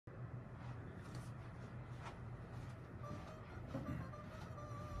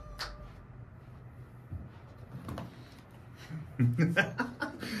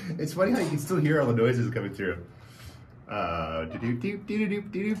It's funny how you can still hear all the noises coming through.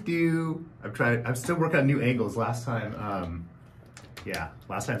 Do-do-do-do-do-do-do. I'm still working on new angles. Last time's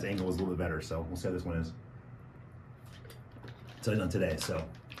angle was a little bit better, so we'll see how this one is. So I done today. So,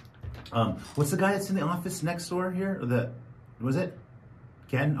 what's the guy that's in the office next door here? Was it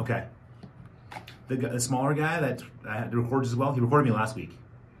Ken? Okay. The smaller guy that I had to record as well. He recorded me last week.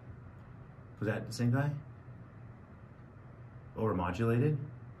 Was that the same guy? Overmodulated?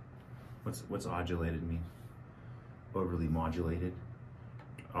 What's odulated mean? Overly modulated?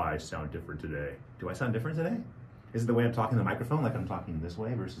 Oh, I sound different today. Do I sound different today? Is it the way I'm talking to the microphone, like I'm talking this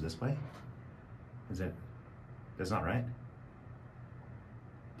way versus this way? That's not right?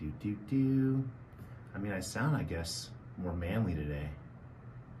 Do. I mean, I sound, I guess, more manly today.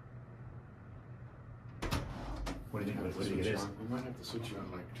 What do you think it is? We might have to switch you on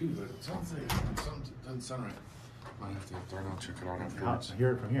mic too, but it sounds like it doesn't sound right. Might have to have Darnell check it out afterwards. I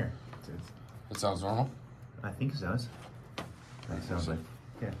hear it from here. It sounds normal? I think it does. It sounds like,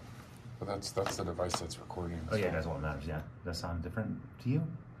 yeah. But that's the device that's recording. Oh yeah, that's what matters, yeah. Does that sound different to you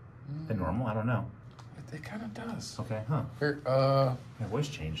than normal? I don't know. It kind of does. Okay, huh. Here, my voice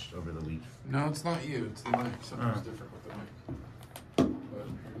changed over the week. no, it's not you. It's the mic. Something's different with the mic. But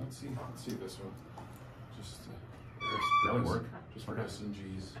here, let's see this one. Just that would work. Just for S and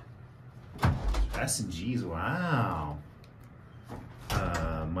G's. S and G's, wow.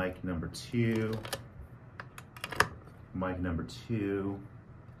 Mic number 2. Mic number 2.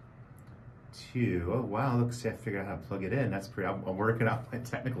 2. Oh wow, look, see, I figured out how to plug it in. That's pretty. I'm working out my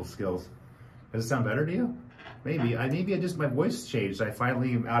technical skills. Does it sound better to you? Maybe. Maybe my voice changed. I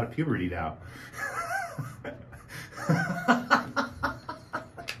finally am out of puberty now.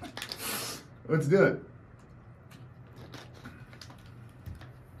 Let's do it.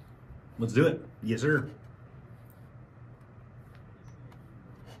 Let's do it. Yes, sir.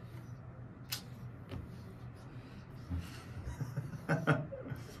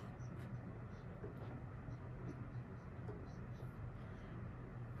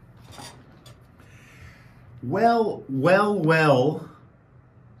 Well.